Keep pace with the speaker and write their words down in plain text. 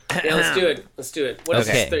Yeah, let's do it. Let's do it. What is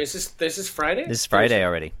Okay. this? This is Friday? This is Friday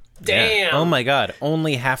already. Damn. Oh my God!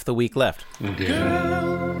 Only half the week left.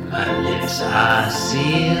 Girl, my lips are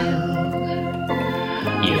sealed.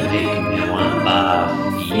 You make me want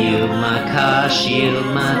barf. Yield my car, shield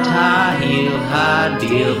my tie, heel, high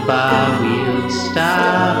deal, bar wheel,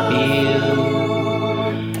 stop you.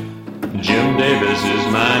 Jim Davis is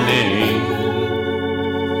my name.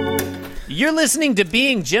 You're listening to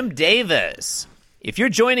Being Jim Davis. If you're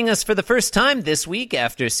joining us for the first time this week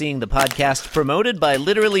after seeing the podcast promoted by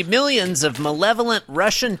literally millions of malevolent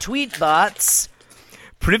Russian tweet bots,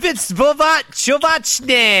 Privyet.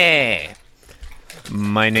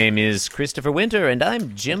 My name is Christopher Winter, and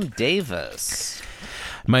I'm Jim Davis.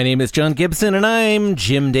 My name is John Gibson, and I'm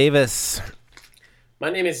Jim Davis. My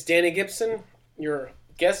name is Danny Gibson, your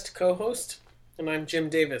guest co-host, and I'm Jim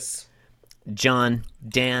Davis. John,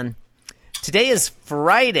 Dan. Today is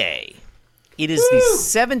Friday. It is the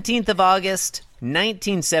 17th of August,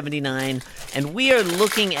 1979, and we are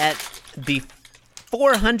looking at the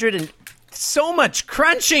 400 and so much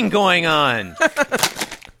crunching going on.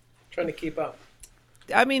 Trying to keep up.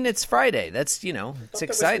 I mean, it's Friday. That's, it's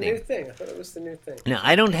exciting. I thought it was the new thing. Now,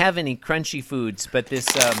 I don't have any crunchy foods, but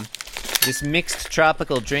this mixed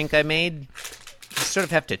tropical drink I made, you sort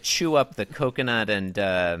of have to chew up the coconut and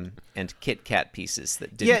Kit Kat pieces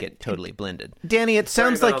that didn't get totally blended. Danny, it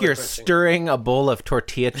sounds about like all the you're crunching. stirring a bowl of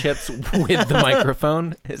tortilla chips with the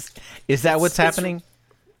microphone. Is that what's happening?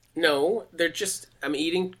 No, I'm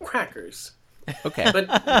eating crackers. Okay.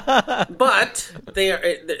 But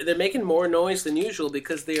they're making more noise than usual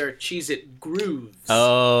because they are Cheez-It grooves.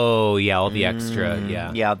 Oh, yeah, all the extra,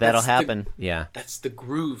 yeah. Yeah, that'll That's the- happen. Yeah, That's the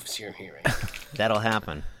grooves you're hearing. That'll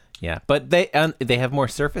happen. yeah. But they have more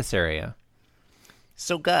surface area.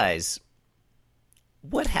 So, guys,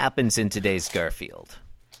 what happens in today's Garfield?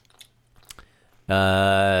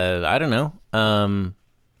 I don't know.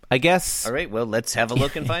 I guess All right, well, let's have a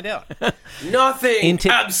look and find out. Nothing.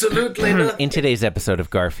 Absolutely nothing. in today's episode of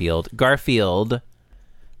Garfield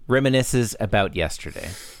reminisces about yesterday.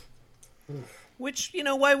 Which,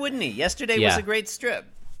 why wouldn't he? Yesterday was Yeah. a great strip.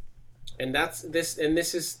 And this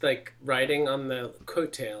is like riding on the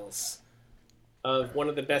coattails of one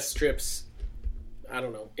of the best strips, I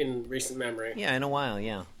don't know, in recent memory. Yeah, in a while,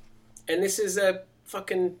 yeah. And this is the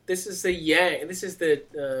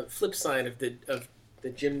flip side of the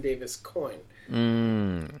Jim Davis coin.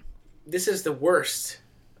 This is the worst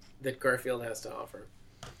that Garfield has to offer.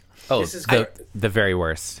 Oh, This is the very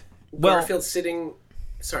worst. Garfield sitting.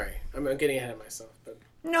 Sorry, I'm getting ahead of myself. But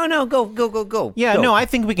No, go. Yeah, Go. no, I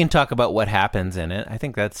think we can talk about what happens in it. I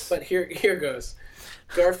think that's... here goes.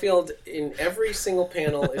 Garfield in every single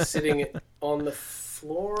panel is sitting on the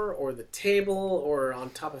floor or the table or on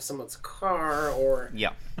top of someone's car or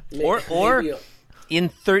Yeah. may- Or maybe in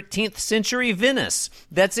 13th century Venice.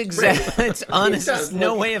 That's exactly. It's honest. It does There's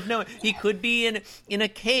no look- way of knowing. He could be in a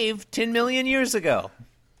cave 10 million years ago.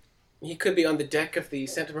 he could be on the deck of the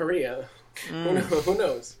Santa Maria. Who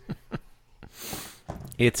knows?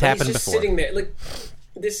 It's But happened he's just before. sitting there. Look,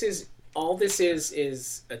 this is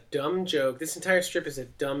a dumb joke. This entire strip is a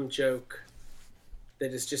dumb joke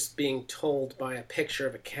that is just being told by a picture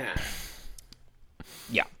of a cat.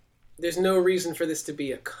 Yeah. There's no reason for this to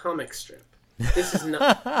be a comic strip. This is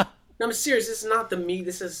not. No, I'm serious. This is not the me.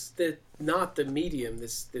 This is not the medium.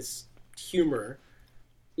 This humor,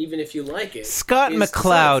 even if you like it. Scott is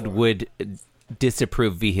McCloud designed for it. would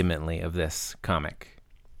disapprove vehemently of this comic.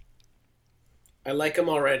 I like him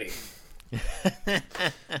already.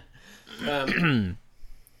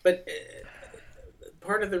 But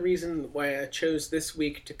part of the reason why I chose this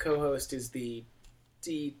week to co-host is the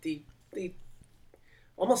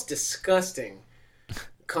almost disgusting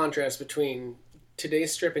contrast between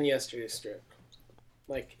today's strip and yesterday's strip.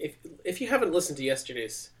 Like, if you haven't listened to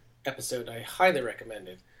yesterday's episode, I highly recommend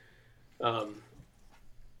it.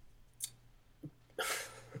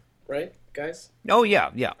 Right, guys? Oh,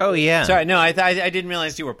 yeah. Oh, yeah. Sorry, no, I didn't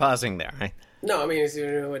realize you were pausing there. No, I mean,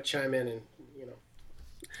 you would chime in and,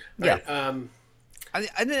 Yeah.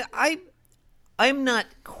 Right, I'm not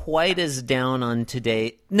quite as down on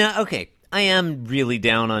today. No, okay. I am really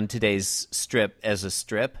down on today's strip as a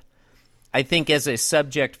strip. I think as a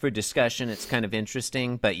subject for discussion, it's kind of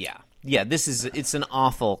interesting. But yeah, it's an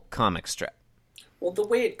awful comic strip. well, the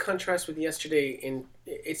way it contrasts with yesterday,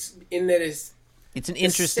 it's It's an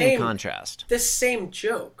interesting same- contrast. the same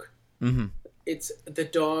joke. Mm-hmm. It's the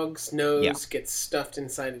dog's nose Yeah. gets stuffed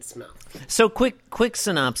inside its mouth. So quick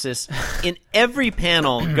synopsis. In every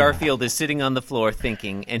panel, Garfield is sitting on the floor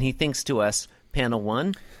thinking, and he thinks to us, panel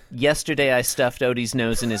 1, Yesterday I stuffed Odie's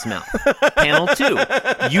nose in his mouth. Panel 2,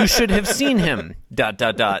 you should have seen him, ...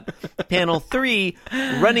 Panel 3,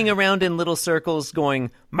 running around in little circles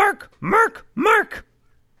going, Mark, Mark, Mark.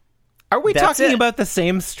 Are we That's talking it. about the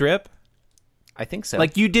same strip? I think so.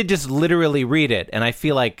 Like, you did just literally read it, and I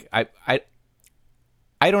feel like I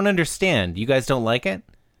don't understand. You guys don't like it?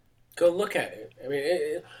 Go look at it. I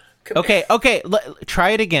mean, Okay,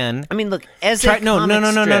 try it again. I mean, look, as Try- a no, comic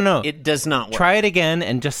no, strip, it does not work. Try it again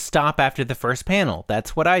and just stop after the first panel.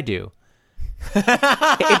 That's what I do.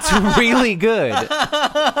 It's really good.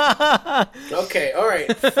 okay, all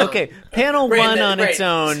right. fine. Okay, panel Right, 1 that- on its right.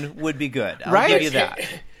 own would be good. I'll Right? give you that.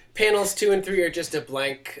 Panels 2 and 3 are just a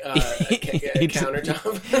blank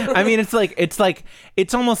countertop. I mean,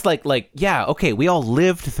 it's almost like yeah, okay, we all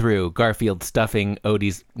lived through Garfield stuffing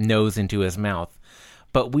Odie's nose into his mouth,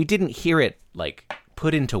 but we didn't hear it like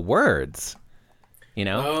put into words. You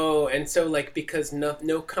know? Oh, and so like because no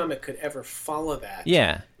comic could ever follow that.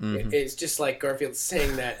 Yeah. It's just like Garfield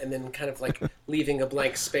saying that and then kind of like leaving a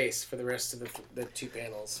blank space for the rest of the 2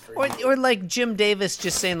 panels. For Or like Jim Davis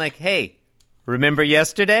just saying like, hey, remember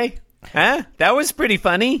yesterday? Huh? That was pretty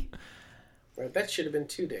funny. Right, that should have been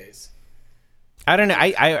 2 days. I don't know.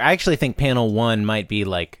 I actually think panel 1 might be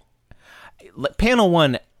like panel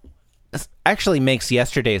 1 actually makes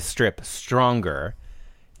yesterday's strip stronger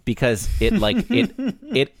because it like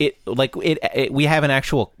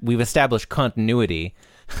we've established continuity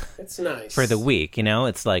That's nice. for the week, you know?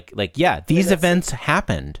 It's like yeah, these that's- events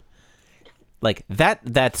happened. Like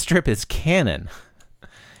that strip is canon.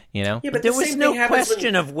 You know? Yeah, but There the was same no thing happens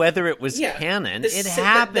question when, of whether it was canon. It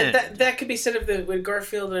happened. That could be said of when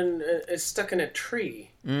Garfield is stuck in a tree.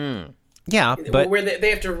 Yeah, but where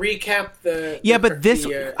they have to recap the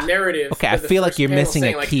narrative. okay, for I the feel like first you're panel missing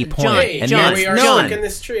saying, a like, key point. John, and Here John, we are John. stuck in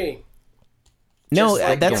this tree. No, Just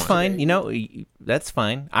like that's John fine. today. You know, that's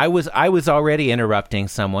fine. I was already interrupting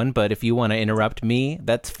someone, but if you want to interrupt me,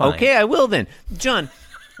 that's fine. Okay, I will then. John,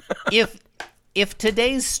 if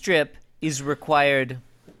today's strip is required,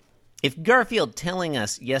 if Garfield telling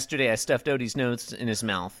us yesterday I stuffed Odie's nose in his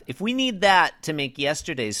mouth, if we need that to make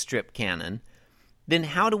yesterday's strip canon, then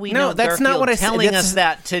how do we know No, that's Garfield not what I said. telling us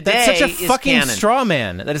that today That's such a is fucking canon? straw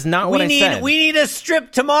man. That is not what I said. We need a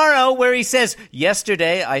strip tomorrow where he says,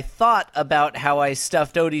 yesterday I thought about how I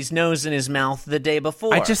stuffed Odie's nose in his mouth the day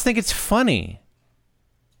before. I just think it's funny.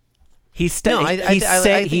 He I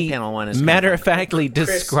think panel 1 is kind of matter-of-factly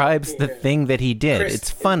describes the yeah. thing that he did. Chris,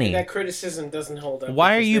 it's funny. That criticism doesn't hold up.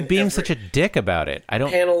 Why are because you then being such a dick about it? I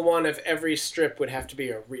don't. Panel 1 of every strip would have to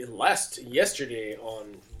be last yesterday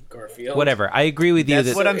on Garfield. Whatever. I agree with you That's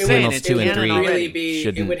that what I'm saying. panels It's 2 and canon 3 already. It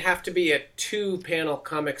shouldn't. would have to be a 2-panel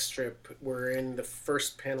comic strip wherein the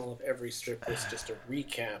first panel of every strip was just a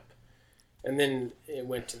recap, and then it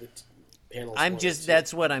went to the panels.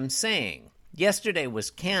 that's what I'm saying. Yesterday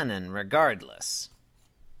was canon regardless.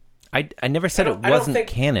 I never said I it don't wasn't think-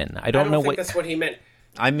 canon. I I don't don't know think what. that's what he meant.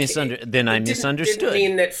 I misunderstood. Then I didn't misunderstood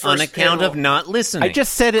mean that first on account panel- of not listening. I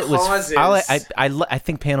just said it was. Causes- I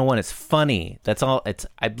think panel 1 is funny. That's all.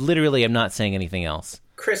 I literally am not saying anything else.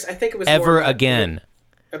 Chris, I think it was Ever more about again.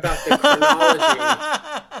 about the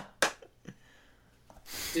chronology.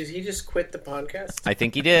 Did he just quit the podcast? I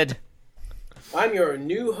think he did. I'm your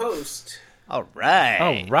new host. All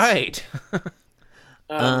right. Oh right.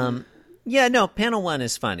 Yeah, no, panel 1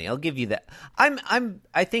 is funny. I'll give you that.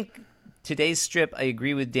 I think today's strip, I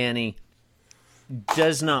agree with Danny,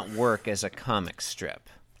 does not work as a comic strip.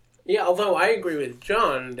 Yeah, although I agree with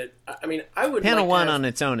John that I would Panel like 1 to have, on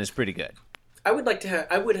its own is pretty good. I would like to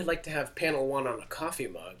have panel 1 on a coffee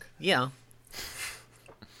mug. Yeah.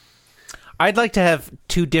 I'd like to have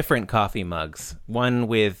 2 different coffee mugs. One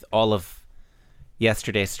with all of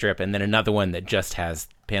yesterday's strip, and then another one that just has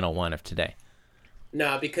panel 1 of today.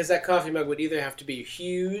 No, because that coffee mug would either have to be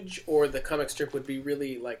huge or the comic strip would be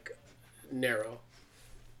really like narrow.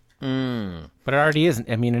 But it already is.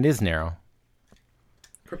 I mean, it is narrow.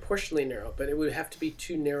 Proportionally narrow, but it would have to be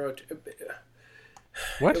too narrow.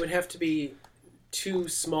 What? It would have to be too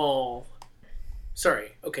small.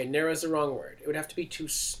 Sorry, okay, narrow is the wrong word. It would have to be too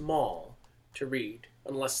small to read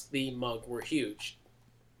unless the mug were huge.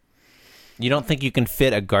 You don't think you can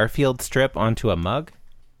fit a Garfield strip onto a mug?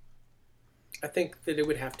 I think that it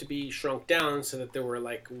would have to be shrunk down so that there were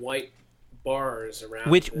like white bars around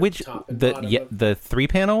Which the top and bottom of... the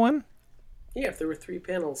 3-panel one? Yeah, if there were 3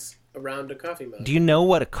 panels around a coffee mug. Do you know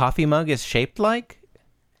what a coffee mug is shaped like?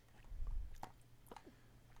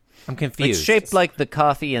 I'm confused. It's shaped like the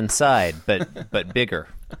coffee inside, but bigger.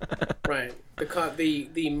 Right.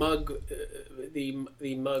 The mug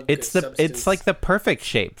the mug It's like the perfect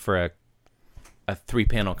shape for a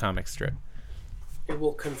 3-panel comic strip. it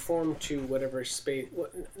will conform to whatever space.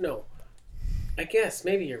 No, I guess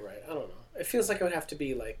maybe you're right. I don't know. It feels like it would have to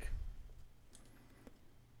be like.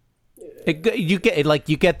 You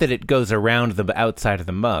get that it goes around the outside of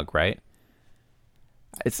the mug, right?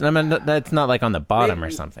 It's not like on the bottom or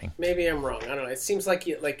something. Maybe I'm wrong. I don't know. It seems like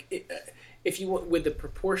if you want with the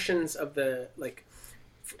proportions of the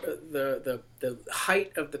the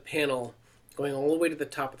height of the panel going all the way to the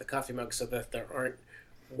top of the coffee mug, so that there aren't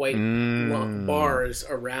white bars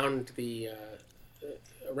around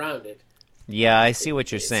around it. Yeah, I see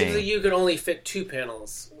what you're It saying. seems like you could only fit 2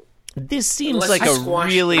 panels. This seems Unless like you a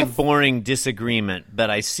squash really it. boring disagreement, but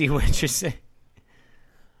I see what you're saying.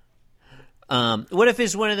 What if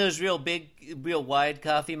it's one of those real wide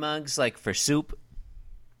coffee mugs, like for soup?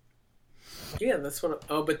 Yeah, that's what.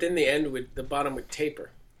 But then the bottom would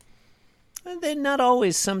taper. They're not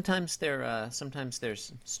always. Sometimes they're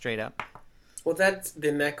straight up. Well,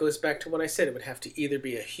 that goes back to what I said. It would have to either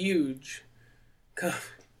be a huge. I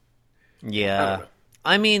Yeah. don't know.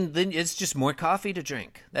 I mean, then it's just more coffee to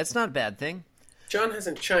drink. That's not a bad thing. John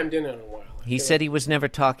hasn't chimed in a while. He said he was never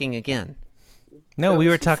talking again. No, That we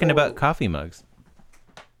was were talking before- about coffee mugs.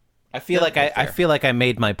 I feel like I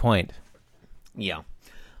made my point. Yeah.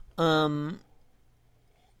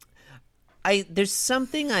 There's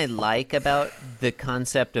something I like about the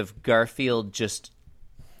concept of Garfield just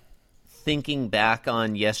thinking back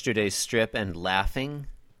on yesterday's strip and laughing.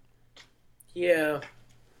 Yeah.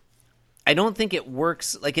 I don't think it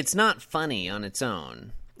works. Like, it's not funny on its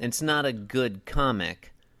own. It's not a good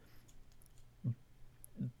comic.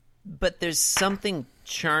 But there's something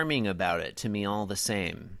charming about it to me all the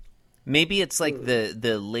same. Maybe it's like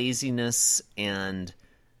the laziness and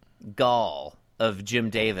gall of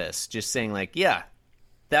Jim Davis just saying, like, yeah,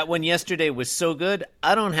 that one yesterday was so good,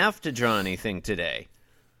 I don't have to draw anything today.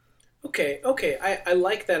 Okay. I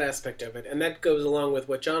like that aspect of it, and that goes along with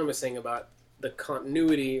what John was saying about the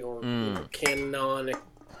continuity or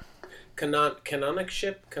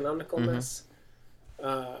canonicalness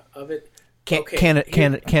of it.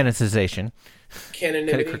 Canicization.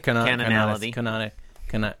 Canonity.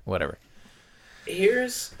 Whatever.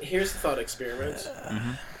 Here's the thought experiment.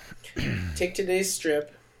 Take today's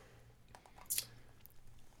strip.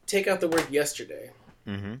 Take out the word yesterday.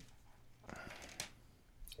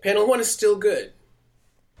 Panel 1 is still good.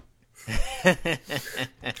 I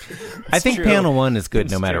think true. panel 1 is good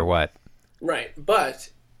no matter true. what. Right, but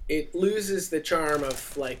it loses the charm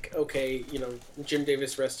of, like, okay, Jim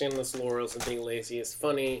Davis resting on his laurels and being lazy is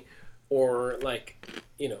funny, or, like,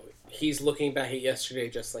 he's looking back at yesterday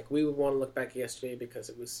just like we would want to look back at yesterday because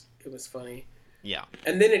it was funny. Yeah.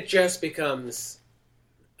 And then it just becomes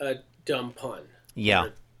a dumb pun. Yeah.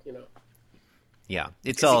 Or, Yeah.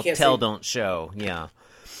 It's 'Cause you all can't tell, say- don't show. Yeah.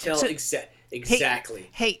 tell exactly.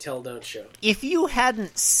 hey. Tell, don't show. If you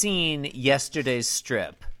hadn't seen yesterday's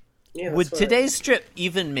strip, Yeah, that's would what today's strip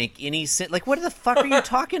even make any sense? Like, what the fuck are you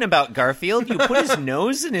talking about, Garfield? You put his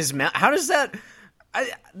nose in his mouth. How does that...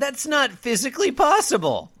 that's not physically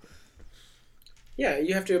possible. Yeah,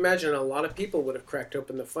 you have to imagine a lot of people would have cracked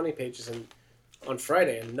open the funny pages on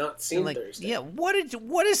Friday and not seen Like, Thursday. yeah, what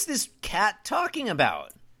is this cat talking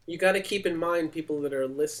about? You got to keep in mind people that are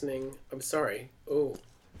listening.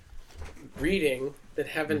 Reading that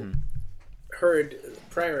haven't heard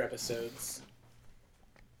prior episodes,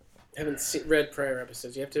 read prior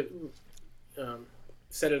episodes. You have to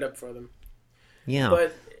set it up for them. Yeah.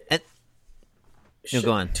 But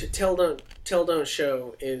go on. Tell don't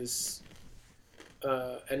show is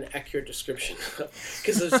an accurate description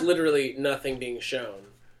because there's literally nothing being shown.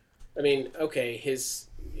 I mean, okay,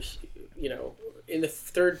 in the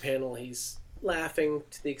third panel, he's laughing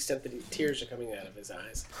to the extent that tears are coming out of his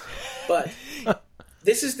eyes. But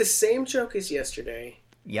this is the same joke as yesterday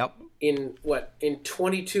Yep. in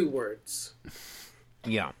 22 words.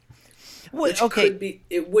 Yeah. Which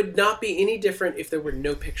it would not be any different if there were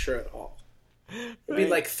no picture at all. It'd be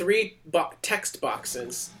like 3 text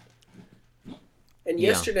boxes. And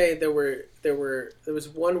yesterday there was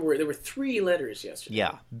one word. There were 3 letters yesterday.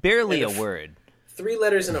 Yeah. Barely a And word. 3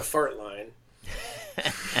 letters in a fart line.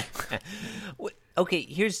 Okay,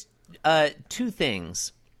 here's 2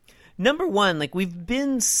 things. Number 1, like, we've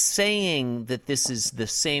been saying that this is the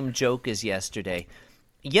same joke as yesterday.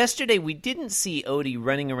 Yesterday, we didn't see Odie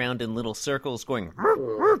running around in little circles going...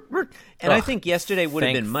 And I think yesterday would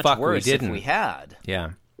have thank been much fuck we worse if didn't. we had.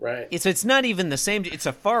 Yeah. Right. It's not even the same... It's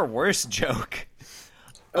a far worse joke.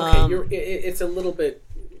 Okay, it's a little bit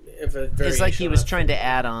of a variation. It's like he was on- trying to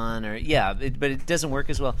add on, or... Yeah, but it doesn't work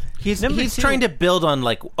as well. He's Number 2, trying to build on,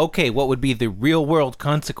 like, okay, what would be the real world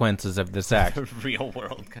consequences of this act? real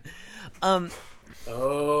world.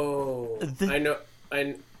 Oh, I know.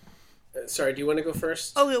 Sorry, do you want to go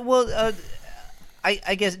first? Oh well,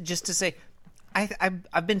 I guess just to say,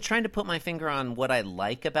 I've been trying to put my finger on what I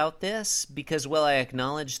like about this because, while I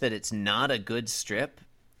acknowledge that it's not a good strip,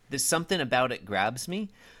 there's something about it grabs me.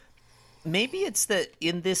 Maybe it's that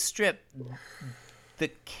in this strip, the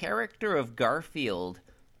character of Garfield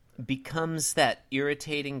becomes that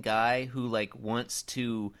irritating guy who like wants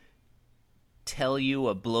to tell you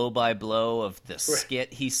a blow-by-blow of the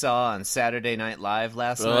skit he saw on Saturday Night Live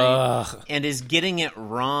last night and is getting it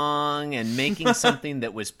wrong and making something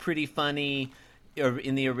that was pretty funny or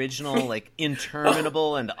in the original like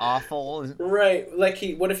interminable and awful. Right, like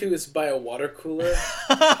what if he was by a water cooler?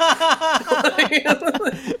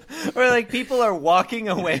 Or like people are walking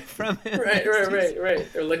away from him. Right.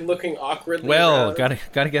 They're like looking awkwardly. Well, around.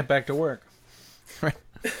 gotta get back to work. Right.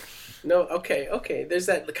 No, okay. There's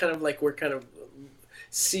that kind of like we're kind of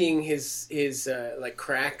seeing his like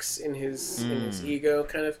cracks in his ego,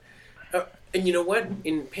 kind of. And you know what?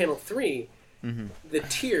 In panel 3, the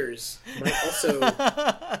tears might also.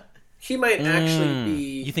 He might actually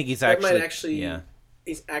be. You think he's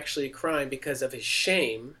He's actually crying because of his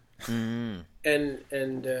shame, and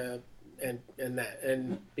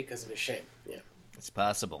because of his shame. Yeah, it's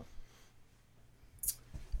possible.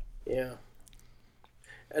 Yeah.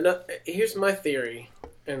 And here's my theory,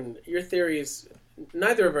 and your theory is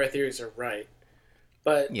neither of our theories are right,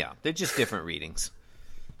 but yeah, they're just different readings.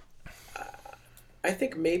 I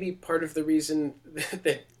think maybe part of the reason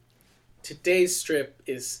that today's strip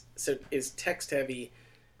is text heavy,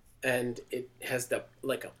 and it has a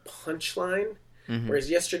punchline, whereas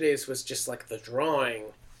yesterday's was just like the drawing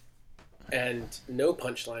and no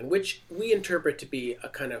punchline, which we interpret to be a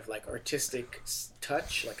kind of like artistic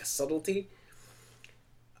touch, like a subtlety.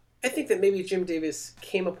 I think that maybe Jim Davis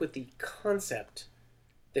came up with the concept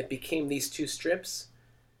that became these two strips,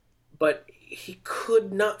 but he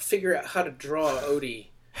could not figure out how to draw Odie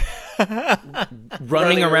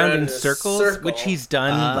running around in circles, which he's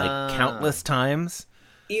done like countless times.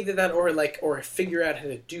 Either that, or figure out how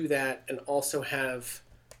to do that and also have,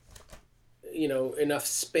 enough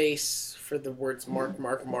space for the words mark,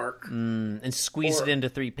 And squeeze it into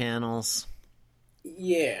 3 panels.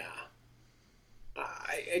 Yeah.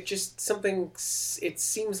 It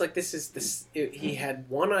seems like he had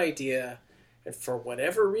one idea and for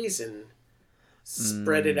whatever reason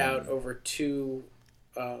spread it out over 2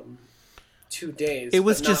 days. It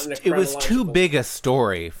was too big a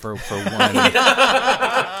story for one for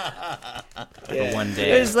one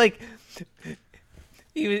day. It was like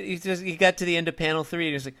he got to the end of panel 3 and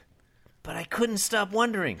he was like, but I couldn't stop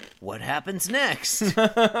wondering what happens next. It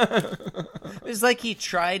was like he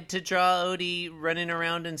tried to draw Odie running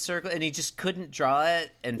around in circles, and he just couldn't draw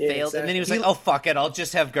it and failed. Exactly. And then he was like, "Oh fuck it, I'll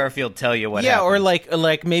just have Garfield tell you what." happened. Or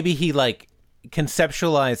like maybe he like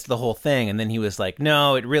conceptualized the whole thing, and then he was like,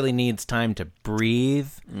 "No, it really needs time to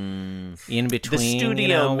breathe in between." The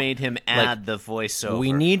studio made him add the voiceover.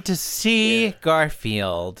 We need to see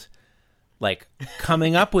Garfield like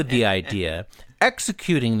coming up with the idea,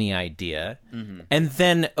 executing the idea, and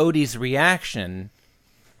then Odie's reaction,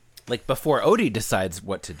 like before Odie decides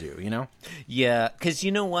what to do, Yeah, because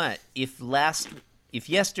you know what? If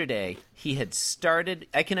yesterday he had started,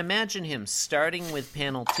 I can imagine him starting with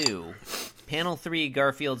panel 2, panel 3,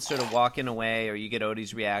 Garfield sort of walking away, or you get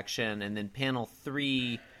Odie's reaction, and then panel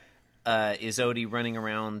 3 is Odie running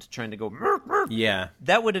around trying to go. Merk, merk. Yeah,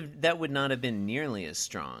 that would not have been nearly as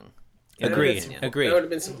strong. Agreed. That would have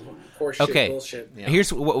been some horseshit bullshit. Yeah.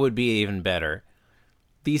 Here's what would be even better.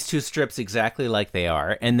 These 2 strips exactly like they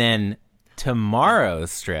are, and then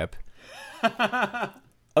tomorrow's strip,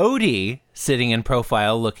 Odie sitting in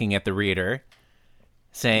profile looking at the reader,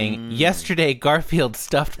 saying, yesterday Garfield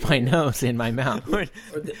stuffed my nose in my mouth.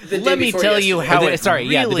 Let me tell you how it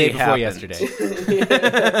really the day before happened. Yesterday.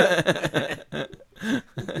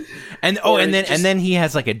 And then he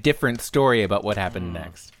has like a different story about what happened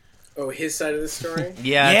next. Oh, his side of the story?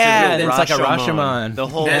 Yeah, it's like a Rashomon. The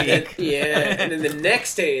whole week. And then the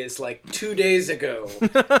next day is like 2 days ago.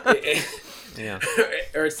 Yeah.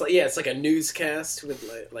 Or it's like a newscast with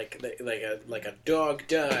like a dog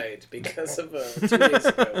died because of 2 days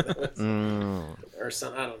ago. Or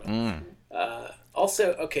something, I don't know.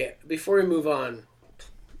 Also, okay, before we move on,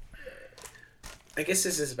 I guess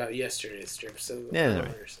this is about yesterday's strip, so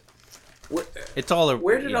it's all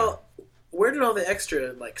where did all the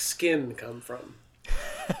extra skin come from?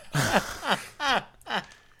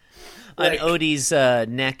 On Odie's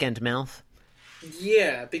neck and mouth?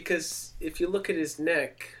 Yeah, because if you look at his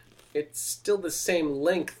neck, it's still the same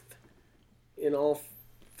length in all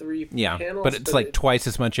 3 panels. But it's like twice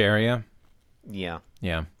as much area. Yeah.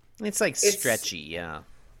 Yeah. It's like stretchy, yeah.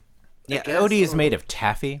 Yeah, guess. Odie is made of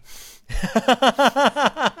taffy.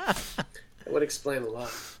 That would explain a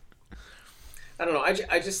lot. I don't know.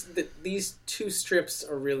 I just these two strips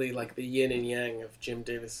are really like the yin and yang of Jim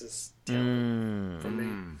Davis's talent for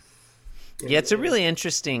me. Yeah, it's a really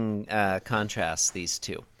interesting contrast, these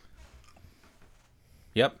two.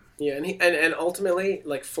 Yep. Yeah, and ultimately,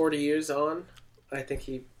 like 40 years on, I think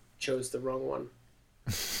he chose the wrong one.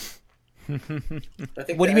 I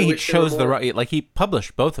think What do you mean he wish there were chose the more- right? Like he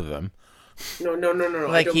published both of them. No. Like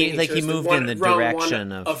I don't he- mean like he chose moved one- in the wrong direction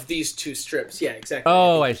one of- these two strips. Yeah, exactly.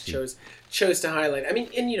 Oh, think I he see. Chose to highlight. I mean,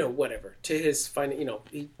 and whatever to his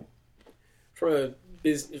he, from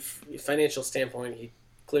a financial standpoint, he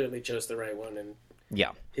clearly chose the right one, and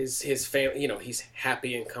Yeah. his family, he's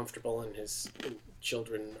happy and comfortable, and his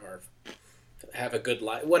children have a good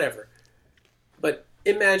life, whatever. But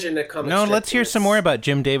imagine a comic. No, strip let's hear where some more about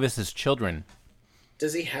Jim Davis's children.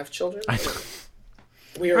 Does he have children?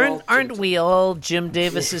 We are all Aren't we all Jim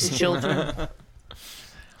Davis's children?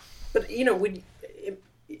 But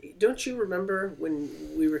don't you remember when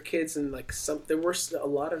we were kids and like there were a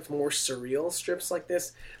lot of more surreal strips like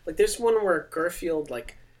this? Like there's one where Garfield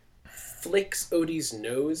like flicks Odie's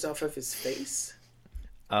nose off of his face,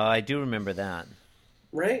 I do remember that.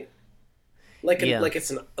 right? Yeah. And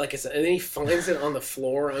then he finds it on the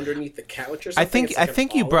floor underneath the couch or something. I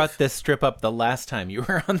think you brought this strip up the last time you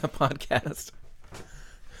were on the podcast.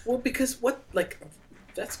 Well, because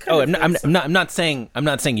that's kind Oh, of. I'm not saying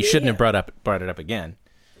you shouldn't have brought it up again.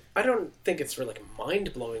 I don't think it's really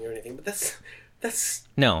mind blowing or anything, but that's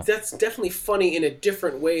No. that's definitely funny in a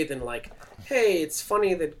different way than like, hey, it's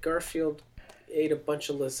funny that Garfield ate a bunch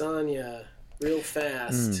of lasagna real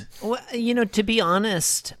fast. Well, to be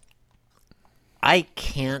honest, I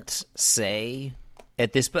can't say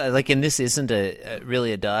at this, and this isn't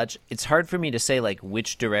really a dodge. It's hard for me to say like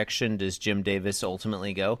which direction does Jim Davis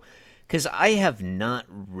ultimately go, because I have not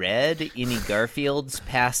read any Garfields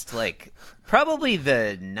past like probably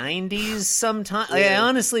the 90s. Sometime I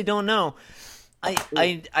honestly don't know.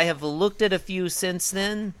 I have looked at a few since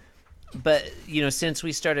then, but since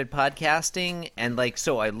we started podcasting, and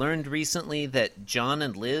so I learned recently that John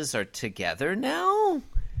and Liz are together now.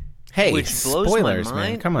 Hey, Which blows spoilers, my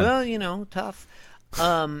mind. man. Come on. Well, tough.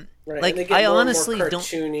 Right. Like, and they get I more honestly and more don't-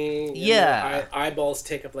 cartoony, and Yeah. their eyeballs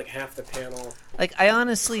take up like half the panel. Like, I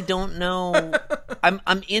honestly don't know.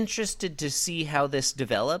 I'm interested to see how this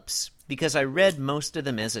develops, because I read most of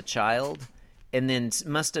them as a child, and then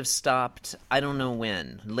must have stopped. I don't know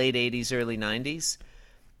when, late 80s, early 90s,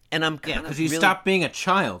 and I'm kind of Because you really, stopped being a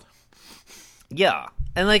child. Yeah,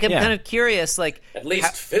 and I'm Yeah. kind of curious, At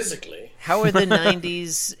least physically. how are the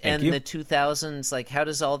 90s and you. the 2000s? Like, how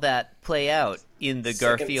does all that play out in the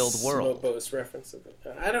Garfield world? Slowpo's reference of it.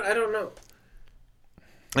 I don't know.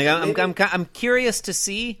 Like, Maybe- I'm curious to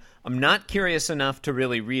see. I'm not curious enough to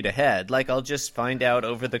really read ahead. Like, I'll just find out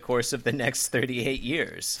over the course of the next 38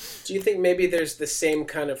 years. Do you think maybe there's the same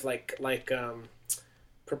kind of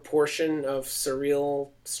proportion of surreal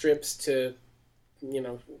strips to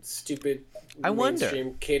stupid I wonder.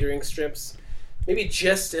 mainstream catering strips? Maybe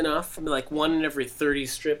just enough. I mean, like 1 in every 30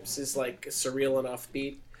 strips is like surreal enough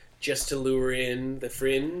beat just to lure in the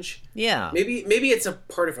fringe. Yeah. Maybe it's a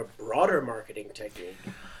part of a broader marketing technique.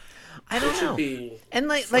 I don't It know. should be. And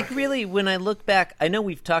like really, when I look back, I know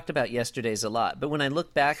we've talked about Yesterday's a lot, but when I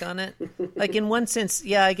look back on it, like in one sense,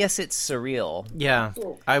 yeah, I guess it's surreal. Yeah,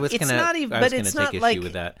 I was It's gonna. not even, I was but gonna it's take not issue like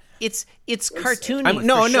with that. It's cartoony.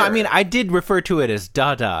 No, for no. I sure. mean, I did refer to it as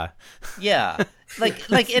Dada. Yeah, and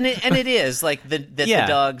it is like that Yeah. the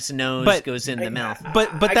dog's nose But- goes in the mouth. But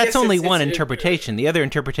I that's guess only it's- one it's- interpretation. The other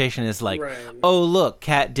interpretation is like, Right. oh look,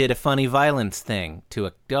 Cat did a funny violence thing to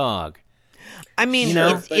a dog. I mean, You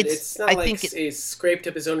know? But it's not I like think he scraped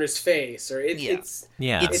up his owner's face, or Yeah. it's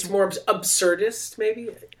Yeah, it's more absurdist, maybe.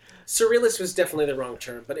 Surrealist was definitely the wrong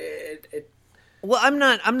term, but it well, I'm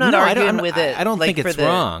not No, I arguing don't- with it. I don't like, think for it's the-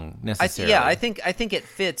 wrong necessarily. Yeah, I think it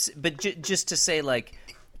fits, but just to say, like,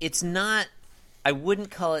 it's not. I wouldn't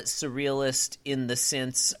call it surrealist in the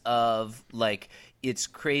sense of like it's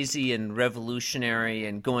crazy and revolutionary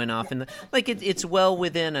and going off and like it's well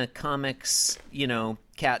within a comics,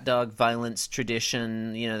 cat dog violence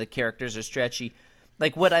tradition. The characters are stretchy.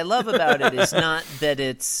 Like, what I love about it is not that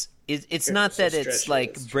it's not that it's stretchy,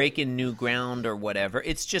 like that's true. breaking new ground or whatever.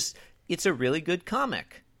 It's just it's a really good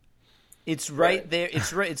comic. It's right there.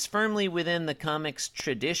 It's firmly within the comics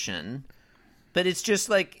tradition, but it's just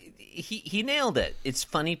like he nailed it. It's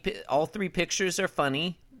funny. All 3 pictures are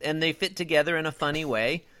funny, and they fit together in a funny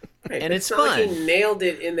way, Right, and but it's not fun. like he nailed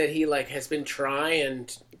it in that he like has been trying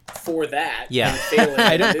for that. Yeah. And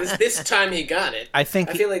failing. This time he got it. I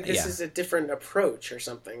feel like this yeah. is a different approach or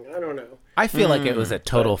something. I don't know. I feel like it was a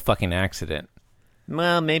total fucking accident.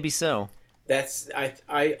 Well, maybe so. That's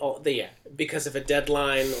because of a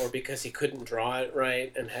deadline or because he couldn't draw it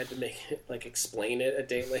right and had to make it explain it a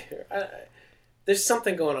day later. There's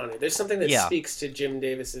something going on here. There's something that speaks to Jim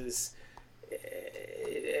Davis's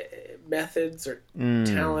methods or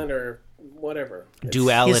talent or whatever.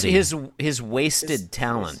 Duality. His wasted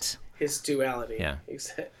talent. His duality. Yeah.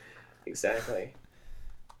 Exactly.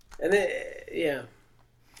 And then, yeah.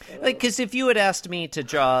 Because if you had asked me to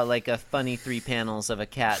draw a funny 3 panels of a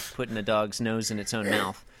cat putting a dog's nose in its own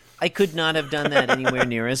mouth, I could not have done that anywhere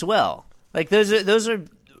near as well.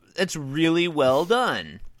 It's really well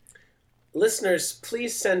done. Listeners,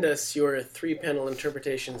 please send us your 3-panel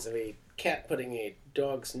interpretations of a cat putting a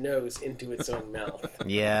dog's nose into its own mouth.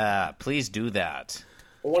 Yeah, please do that.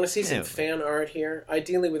 I want to see some fan art here,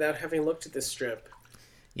 ideally without having looked at this strip.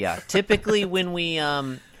 Yeah, typically when we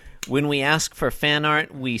ask for fan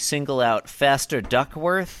art, we single out Faster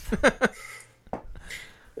Duckworth.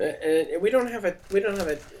 And we don't have a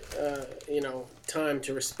time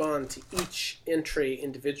to respond to each entry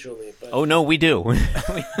individually. But oh no, we do. We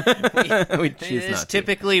choose It's not to.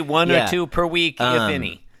 typically 1 or 2 per week, if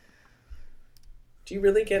any. do you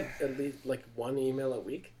really get at least one email a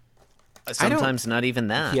week? Sometimes not even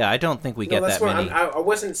that. Yeah, I don't think we get that many. I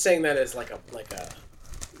wasn't saying that as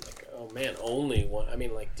oh man, only one. I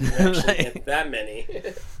mean, do you actually get that many?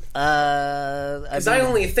 Because I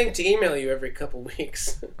only think to email you every couple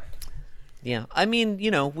weeks. Yeah, I mean,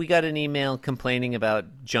 we got an email complaining about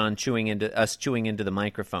John chewing into the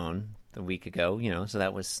microphone a week ago. So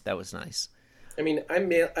that was nice. I mean, I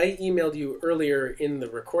emailed you earlier in the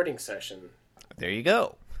recording session. There you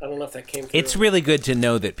go. I don't know if that came through. It's really good to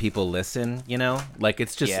know that people listen.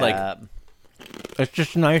 It's just it's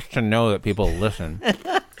just nice to know that people listen.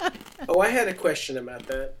 Oh, I had a question about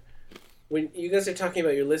that. When you guys are talking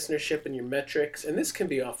about your listenership and your metrics, and this can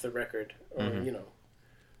be off the record, or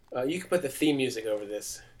you can put the theme music over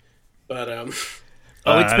this, but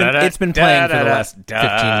it's been playing for the last 15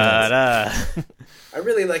 minutes. I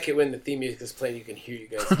really like it when the theme music is playing. You can hear you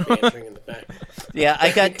guys bantering in the back. Yeah,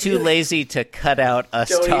 I got too lazy to cut out us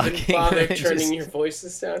Don't talking. even bother turning your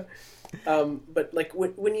voices down. But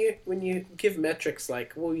when you give metrics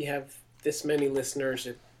we have this many listeners,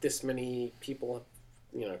 or this many people,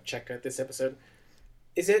 checked out this episode.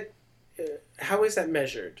 Is it? How is that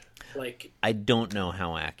measured? I don't know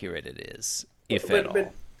how accurate it is, if at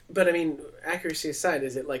all. But I mean, accuracy aside,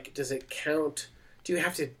 is it does it count? Do you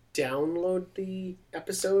have to download the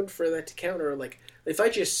episode for that to count, or if I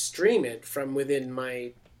just stream it from within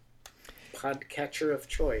my podcatcher of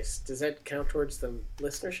choice, does that count towards the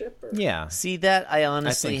listenership? Or? Yeah. See, that I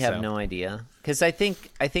honestly have so. no idea, because I think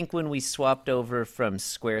when we swapped over from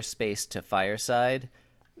Squarespace to Fireside,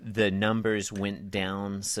 the numbers went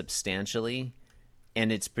down substantially,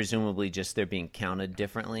 and it's presumably just they're being counted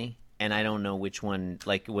differently. And I don't know which one.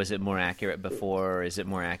 Was it more accurate before, or is it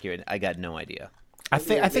more accurate? I got no idea. I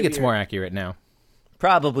think it's more accurate now.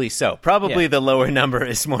 Probably so. Probably the lower number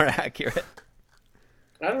is more accurate.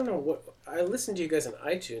 I don't know what. I listen to you guys on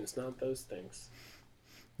iTunes, not those things.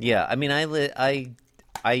 Yeah, I mean,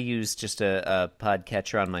 I use just a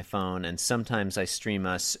podcatcher on my phone, and sometimes I stream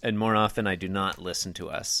us, and more often I do not listen to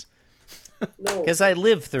us. No, because I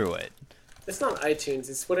live through it. It's not iTunes.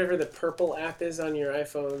 It's whatever the purple app is on your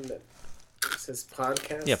iPhone that says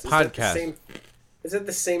podcast. Yeah, podcast. Is it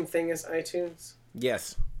the same thing as iTunes?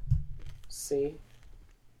 Yes. See,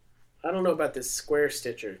 I don't know about this Square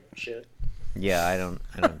Stitcher shit. Yeah, I don't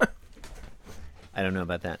know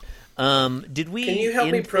about that. Did we? Can you help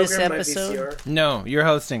me end program this my episode? VCR? No, you're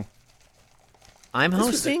hosting. I'm This was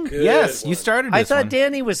a hosting. good Yes, one. you started I this thought one.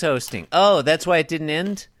 Danny was hosting. Oh, that's why it didn't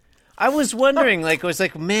end. I was wondering,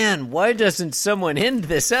 man, why doesn't someone end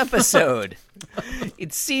this episode?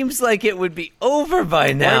 It seems like it would be over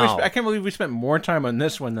by now. I can't believe we spent more time on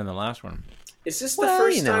this one than the last one. Is this the Well,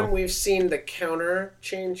 first time we've seen the counter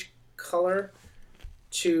change color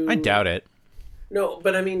to... I doubt it. No,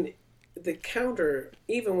 but I mean, the counter,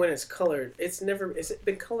 even when it's colored, it's never... Has it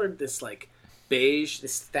been colored this, beige,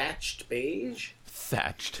 this thatched beige?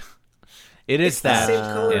 Thatched. It is It's the thatched. same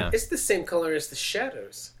color. Yeah. It's the same color as the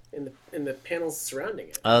shadows in the panels surrounding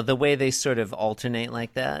it. The way they sort of alternate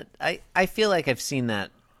like that. I feel like I've seen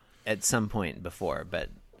that at some point before, but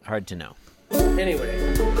hard to know.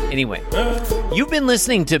 Anyway, you've been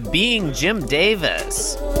listening to Being Jim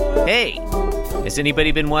Davis. Hey, has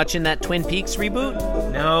anybody been watching that Twin Peaks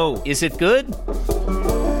reboot? No. Is it good?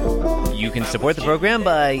 You You can support the program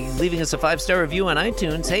by leaving us a 5-star review on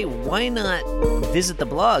iTunes. Hey, why not visit the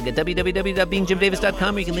blog at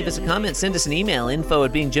www.beingjimdavis.com, where you can leave us a comment, send us an email,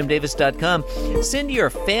 info@beingjimdavis.com. Send your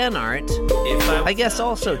fan art, I guess,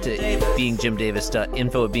 also to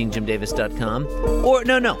info@beingjimdavis.com. Or,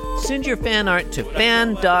 no, send your fan art to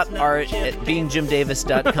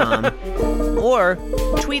fan.art@beingjimdavis.com. Or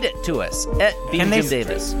tweet it to us at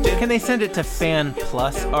beingjimdavis. Can they send it to fan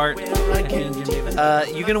plus art at Being Jim Davis?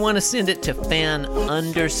 You're going to want to send it to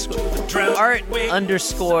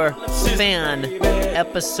fan_art_fan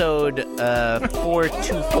episode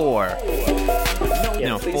 424.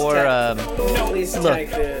 No, please for please look. tag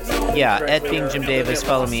this. Yeah, correct at way Being or- Jim Davis.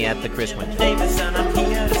 Follow me at the Chris Winter.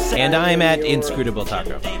 And I'm at Inscrutable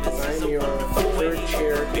Taco. I'm your third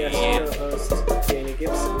chair guest co-host, Danny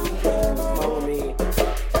Gibson. Follow me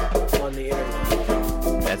on the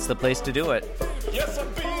internet. That's the place to do it.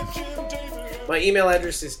 My email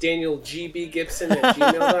address is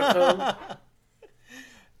danielgbgibson@gmail.com.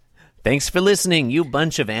 Thanks for listening, you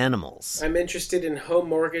bunch of animals. I'm interested in home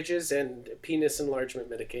mortgages and penis enlargement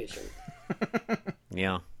medication.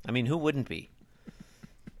 Yeah, I mean, who wouldn't be?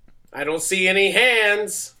 I don't see any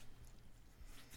hands.